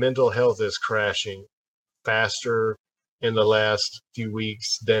mental health is crashing faster in the last few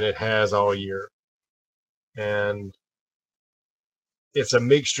weeks than it has all year. And it's a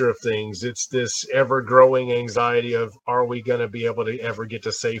mixture of things. It's this ever growing anxiety of, are we going to be able to ever get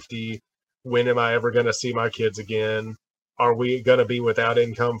to safety? When am I ever going to see my kids again? Are we going to be without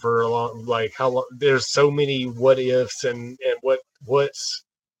income for a long, like how long? There's so many what ifs and what's,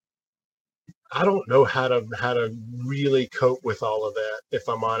 I don't know how to really cope with all of that, if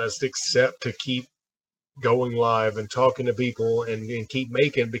I'm honest, except to keep going live and talking to people and keep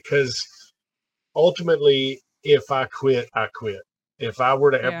making, because ultimately, if I quit, I quit. If I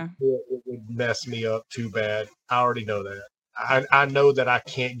were to ever Yeah. quit, it would mess me up too bad. I already know that. I know that I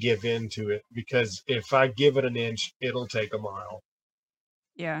can't give in to it, because if I give it an inch, it'll take a mile.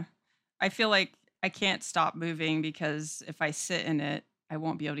 Yeah. I feel like I can't stop moving because if I sit in it, I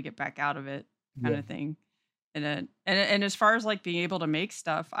won't be able to get back out of it, kind Yeah. of thing. And as far as like being able to make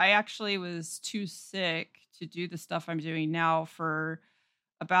stuff, I actually was too sick to do the stuff I'm doing now for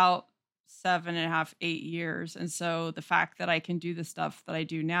about 7.5, 8 years. And so the fact that I can do the stuff that I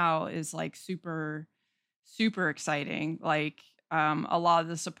do now is like super, super exciting. Like, a lot of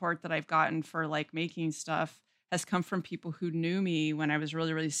the support that I've gotten for like making stuff has come from people who knew me when I was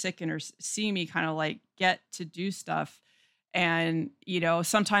really, really sick and or see me kind of like get to do stuff. And,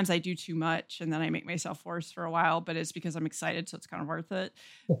 sometimes I do too much and then I make myself worse for a while, but it's because I'm excited. So it's kind of worth it.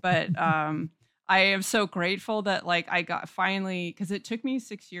 But, I am so grateful that like I got finally, because it took me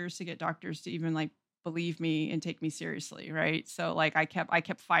 6 years to get doctors to even like believe me and take me seriously, right? So like I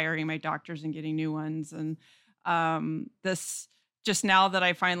kept firing my doctors and getting new ones, and this just now that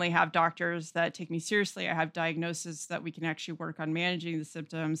I finally have doctors that take me seriously, I have diagnosis that we can actually work on managing the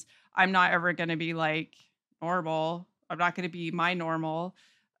symptoms. I'm not ever going to be like normal. I'm not going to be my normal.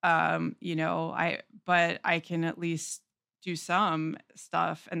 But I can at least do some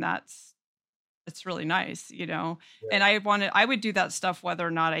stuff, and it's really nice. Yeah. And I would do that stuff whether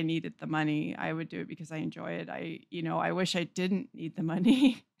or not I needed the money. I would do it because I enjoy it. I wish I didn't need the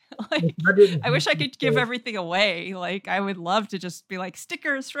money. Like, I didn't. I wish I could give everything away. Like, I would love to just be like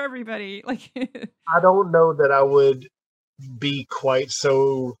stickers for everybody. Like, I don't know that I would be quite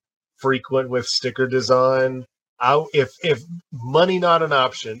so frequent with sticker design. If money not an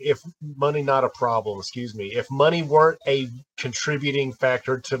option, if money not a problem, excuse me, if money weren't a contributing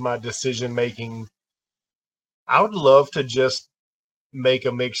factor to my decision making, I would love to just make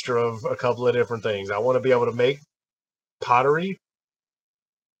a mixture of a couple of different things. I want to be able to make pottery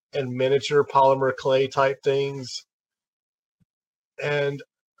and miniature polymer clay type things, and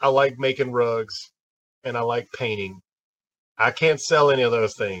I like making rugs, and I like painting. I can't sell any of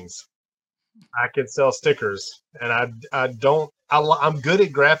those things. I can sell stickers, and I don't. I'm good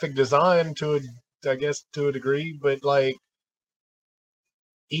at graphic design I guess to a degree, but like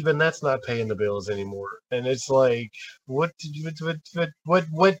even that's not paying the bills anymore. And it's like, what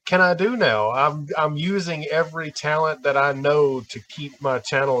can I do now? I'm using every talent that I know to keep my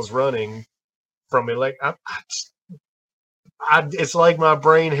channels running from it. Like it's like my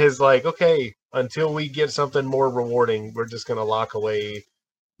brain has like, okay, until we get something more rewarding, we're just gonna lock away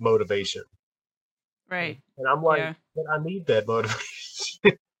motivation. right. And I'm like, Yeah. but I need that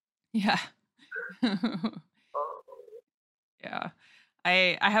motivation. Yeah. Yeah.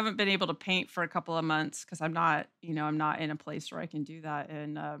 I haven't been able to paint for a couple of months because I'm not in a place where I can do that.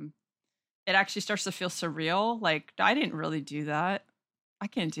 And it actually starts to feel surreal. Like, I didn't really do that. I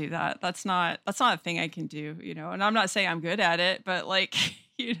can't do that. That's not a thing I can do. And I'm not saying I'm good at it, but like,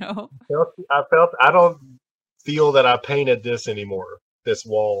 you know. I don't feel that I painted this anymore. This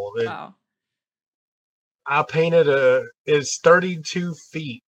wall. Oh. I painted it's 32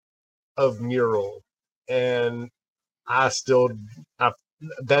 feet of mural, and I still, I,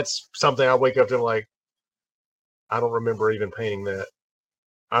 that's something I wake up to like, I don't remember even painting that.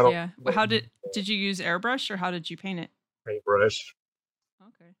 I don't Yeah. Well, did you use airbrush or how did you paint it? paintbrush.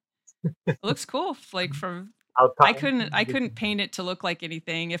 Okay. It looks cool. Like from I'll I couldn't paint it to look like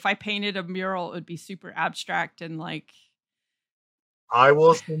anything. If I painted a mural, it would be super abstract and like I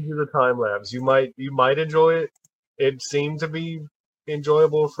will send you the time lapse. You might enjoy it. It seemed to be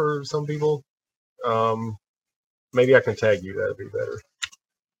enjoyable for some people. Um, Maybe I can tag you. That'd be better.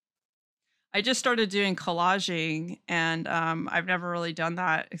 I just started doing collaging, and I've never really done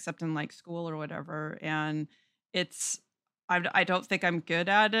that except in like school or whatever. And it's I don't think I'm good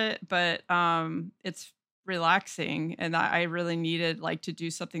at it, but it's relaxing, and I really needed like to do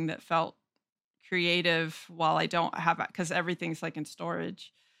something that felt creative while I don't have it because everything's like in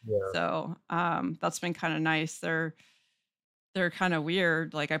storage. Yeah. So that's been kind of nice. They're kind of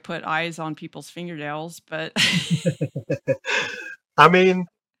weird. Like I put eyes on people's fingernails, but I mean,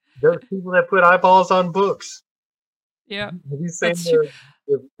 there's people that put eyeballs on books. yeah, Have you seen that's true.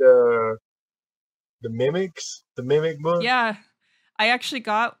 the mimics, the mimic book? Yeah, I actually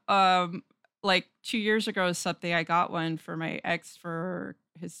got like 2 years ago or something. I got one for my ex for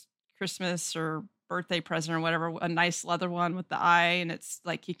his Christmas or birthday present or whatever. A nice leather one with the eye, and it's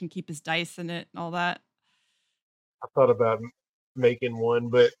like he can keep his dice in it and all that. I thought about making one,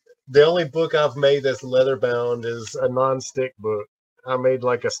 but the only book I've made that's leather bound is a non-stick book. I made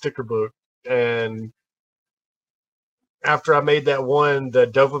like a sticker book, and after I made that one, the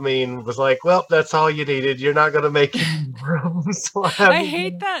dopamine was like, "Well, that's all you needed. You're not going to make it more." So I I haven't.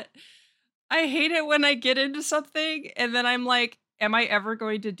 hate that. I hate it when I get into something and then I'm like, am I ever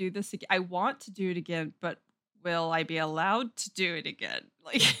going to do this again? I want to do it again, but will I be allowed to do it again?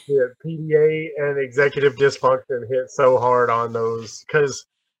 Like, Yeah, PDA and executive dysfunction hit so hard on those because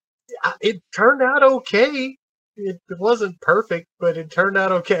it turned out okay. It wasn't perfect, but it turned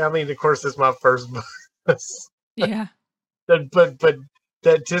out okay. I mean, of course, it's my first book. yeah. but the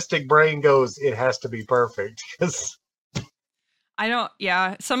artistic brain goes, it has to be perfect. I don't,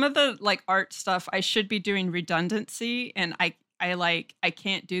 yeah. Some of the like art stuff, I should be doing redundancy and I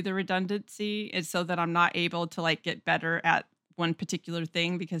can't do the redundancy, and so that I'm not able to like get better at one particular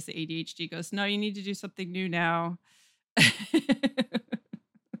thing because the ADHD goes, no, you need to do something new now.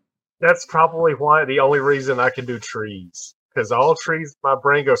 That's probably why the only reason I can do trees. Because all trees, my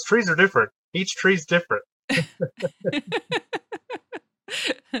brain goes, trees are different. Each tree's different. It's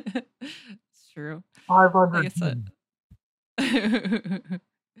true. Like I 500. said.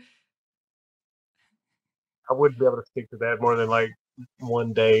 I wouldn't be able to stick to that more than like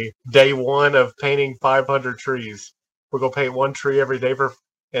one day. Day one of painting 500 trees. We're going to paint one tree every day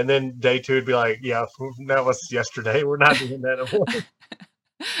and then day two would be like, yeah, that was yesterday. We're not doing that anymore.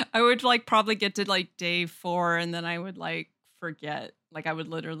 I would like probably get to like day 4 and then I would like forget. Like I would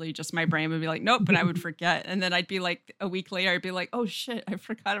literally just my brain would be like, nope, and I would forget. And then I'd be like a week later, I'd be like, oh shit, I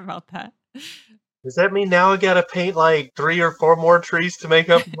forgot about that. Does that mean now I got to paint like 3 or 4 more trees to make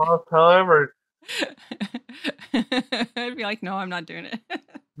up lost time? Or I'd be like, no, I'm not doing it.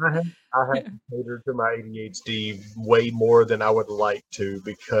 I have to cater to my ADHD way more than I would like to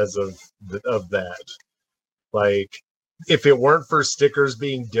because of that. Like, if it weren't for stickers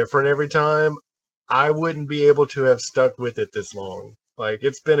being different every time, I wouldn't be able to have stuck with it this long. Like,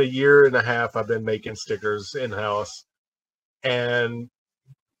 it's been a year and a half I've been making stickers in-house, and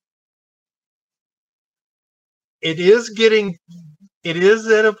it is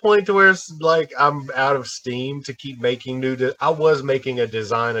at a point to where it's like I'm out of steam to keep making I was making a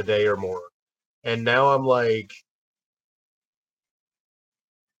design a day or more, and now I'm like,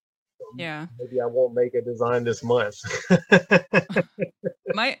 Yeah. maybe I won't make a design this month.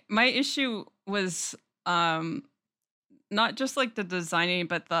 My issue was not just like the designing,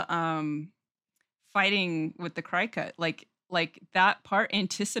 but the fighting with the cry cut. Like that part,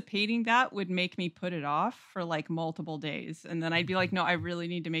 anticipating that would make me put it off for like multiple days. And then I'd be like, no, I really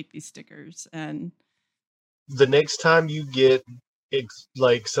need to make these stickers. And the next time you get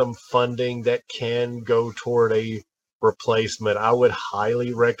like some funding that can go toward a replacement, I would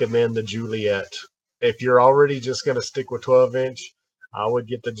highly recommend the Juliet. If you're already just going to stick with 12-inch, I would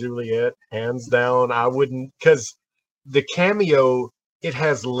get the Juliet, hands down. I wouldn't, because the Cameo, it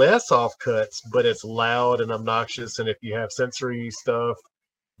has less offcuts, but it's loud and obnoxious. And if you have sensory stuff,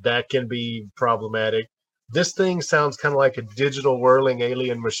 that can be problematic. This thing sounds kind of like a digital whirling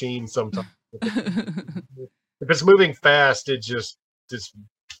alien machine sometimes. If it's moving fast, just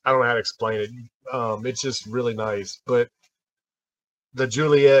I don't know how to explain it. It's just really nice. But the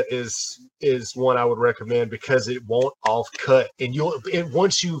Juliet is one I would recommend because it won't off cut, and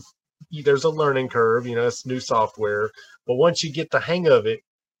once there's a learning curve. It's new software, but once you get the hang of it,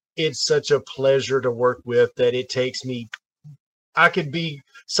 it's such a pleasure to work with that it takes me. I could be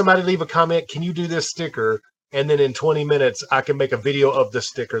somebody leave a comment, can you do this sticker? And then in 20 minutes, I can make a video of the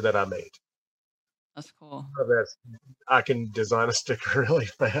sticker that I made. that's cool. I can design a sticker really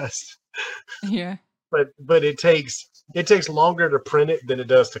fast. Yeah. But it takes longer to print it than it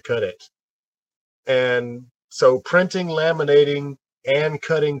does to cut it. And so printing, laminating, and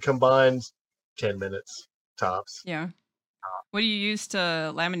cutting combined 10 minutes tops. Yeah. What do you use to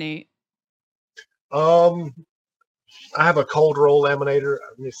laminate? I have a cold roll laminator.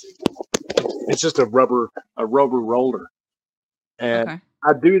 Let me see. It's just a rubber roller. And Okay.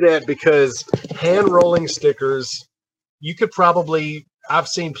 I do that because hand rolling stickers, you could probably, I've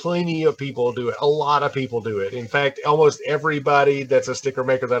seen plenty of people do it. A lot of people do it. In fact, almost everybody that's a sticker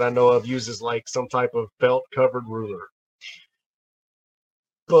maker that I know of uses like some type of felt covered ruler.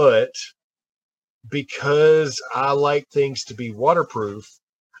 But because I like things to be waterproof,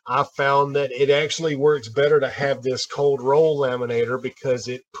 I found that it actually works better to have this cold roll laminator because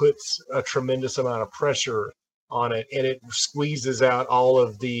it puts a tremendous amount of pressure on it and it squeezes out all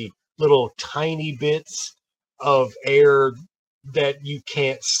of the little tiny bits of air that you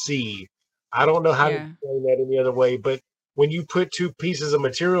can't see. I don't know how to explain that any other way, but when you put two pieces of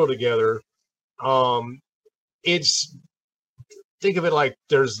material together, it's, think of it like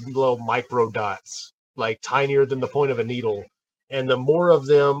there's little micro dots, like tinier than the point of a needle. And the more of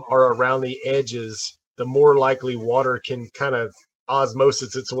them are around the edges, the more likely water can kind of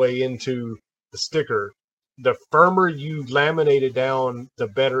osmosis its way into the sticker. The firmer you laminate it down, the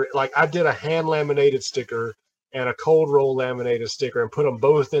better. Like I did a hand laminated sticker and a cold roll laminated sticker and put them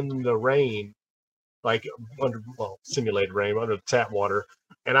both in the rain, like simulated rain under the tap water.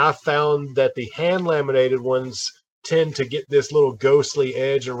 And I found that the hand laminated ones tend to get this little ghostly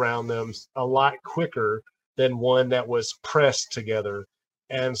edge around them a lot quicker than one that was pressed together.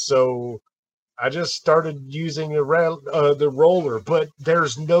 And so I just started using the roller, but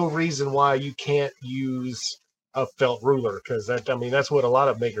there's no reason why you can't use a felt ruler because that's what a lot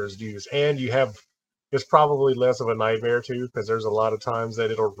of makers use. And you have It's probably less of a nightmare too, because there's a lot of times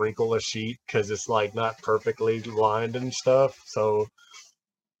that it'll wrinkle a sheet because it's like not perfectly lined and stuff. So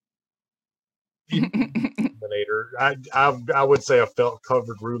eliminator, I would say a felt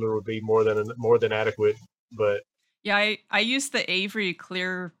covered ruler would be more than adequate. But Yeah, I use the Avery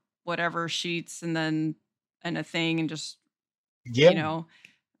clear whatever sheets and a thing and just, yeah, you know,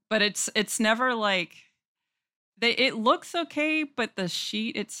 but it's never like it looks okay, but the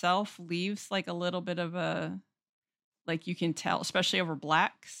sheet itself leaves like a little bit of a, like you can tell, especially over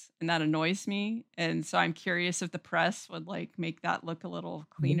blacks, and that annoys me. And so I'm curious if the press would like make that look a little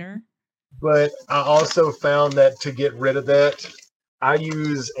cleaner. but I also found that to get rid of that, I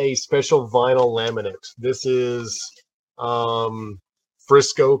use a special vinyl laminate. This is um,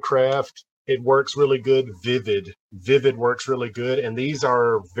 Frisco Craft. It works really good. Vivid works really good, and these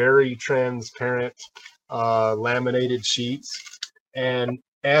are very transparent laminated sheets. And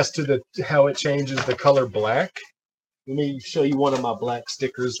as to the how it changes the color black, let me show you one of my black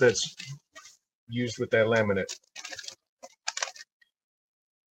stickers that's used with that laminate.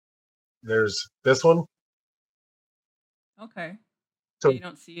 There's this one. Okay. Yeah, So you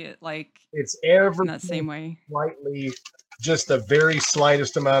don't see it like it's ever in that so same way. slightly, just the very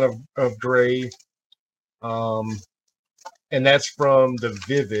slightest amount of gray. Um, and that's from the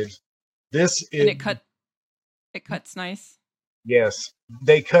Vivid. This And is, it cuts nice. yes,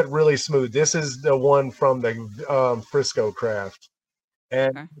 they cut really smooth. This is the one from the Frisco Craft.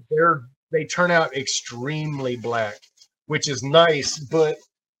 And Okay. they turn out extremely black, which is nice, but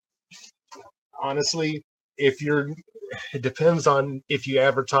honestly, if you're it depends on if you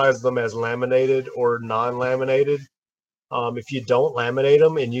advertise them as laminated or non-laminated. If you don't laminate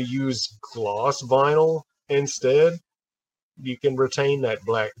them and you use gloss vinyl instead, you can retain that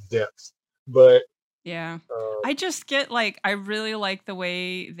black depth. But Yeah. uh, I just get like I really like the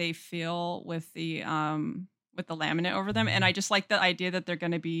way they feel with the laminate over them, and I just like the idea that they're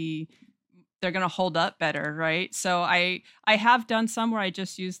going to hold up better, right? So I have done some where I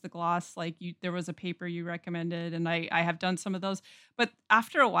just use the gloss, like you there was a paper you recommended, and I have done some of those, but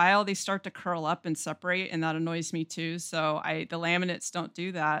after a while they start to curl up and separate, and that annoys me too. So I the laminates don't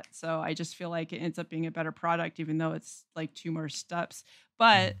do that. So I just feel like it ends up being a better product even though it's like two more steps.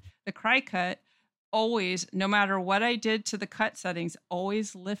 But the cry cut always, no matter what I did to the cut settings,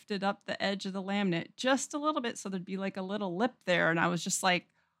 always lifted up the edge of the laminate just a little bit so there'd be like a little lip there, and I was just like,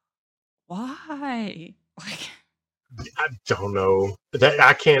 why? Like, I don't know. That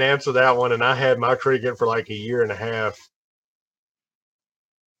I can't answer that one. And I had my cricket for like a year and a half.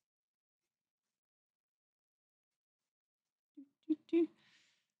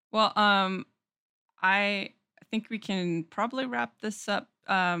 well, I think we can probably wrap this up.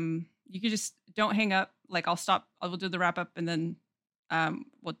 You could just don't hang up. Like I'll stop. I will do the wrap up and then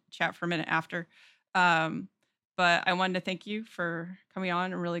we'll chat for a minute after. Um, but I wanted to thank you for coming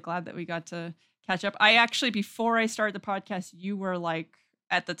on. I'm really glad that we got to catch up. I actually, before I started the podcast, you were like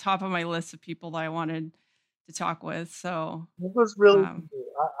at the top of my list of people that I wanted to talk with. So, It was really um,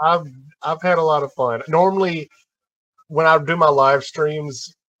 cool. I've had a lot of fun. Normally, when I do my live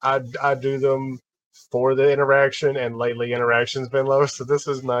streams, I do them for the interaction, and lately interaction's been low. So this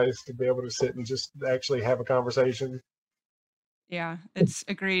is nice to be able to sit and just actually have a conversation. yeah, it's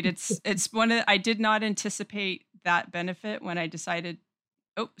agreed. It's one of I did not anticipate that benefit when I decided,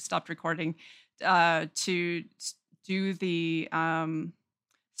 oh, stopped recording, to do the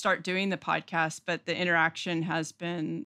start doing the podcast, but the interaction has been